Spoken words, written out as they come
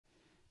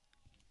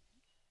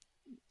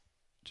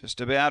Just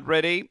about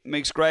ready.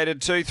 Mixed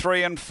graded 2,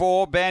 3 and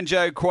 4.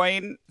 Banjo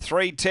Queen,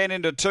 310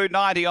 into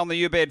 290 on the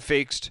U-Bet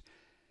fixed.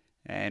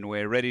 And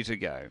we're ready to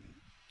go.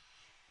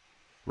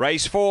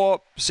 Race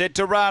 4, set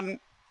to run.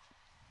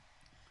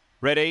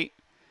 Ready.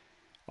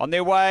 On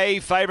their way,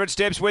 favourite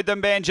steps with them,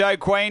 Banjo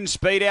Queen.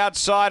 Speed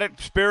outside it,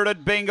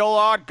 Spirited Bingle.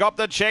 Oh, got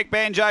the check,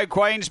 Banjo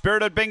Queen.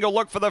 Spirited Bingle,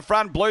 look for the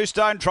front.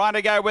 Bluestone trying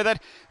to go with it.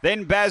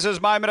 Then Baz's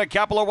Moment, a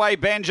couple away,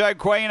 Banjo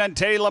Queen. And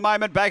Teddy La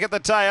Moment back at the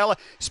tail.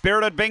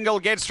 Spirited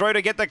Bingle gets through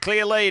to get the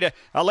clear lead.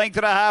 A length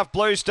and a half,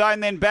 Bluestone.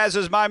 Then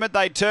Baz's Moment,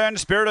 they turn.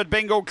 Spirited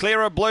Bingle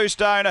clear of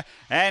Bluestone.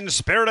 And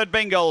Spirited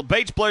Bingle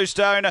beats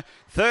Bluestone.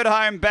 Third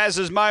home,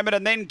 Baz's Moment,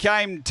 and then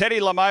came Teddy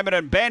La Moment,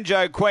 and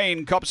Banjo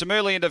Queen copped some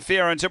early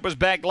interference. It was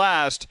back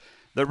last.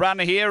 The run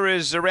here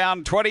is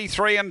around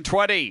 23 and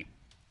 20.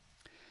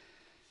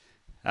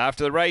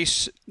 After the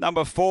race,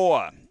 number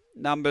 4.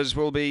 Numbers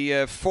will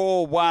be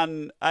 4,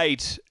 1,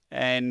 8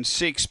 and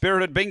 6.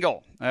 Spirited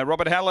Bingle.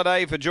 Robert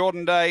Halliday for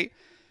Jordan Day.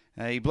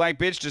 A Black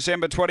Bitch,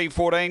 December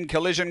 2014.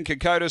 Collision,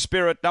 Kokoda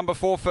Spirit. Number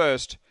 4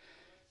 first.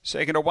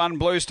 Second to 1,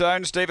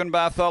 Bluestone. Stephen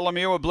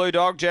Bartholomew, a Blue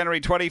Dog,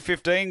 January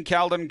 2015.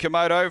 Calden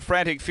Komodo,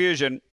 Frantic Fusion.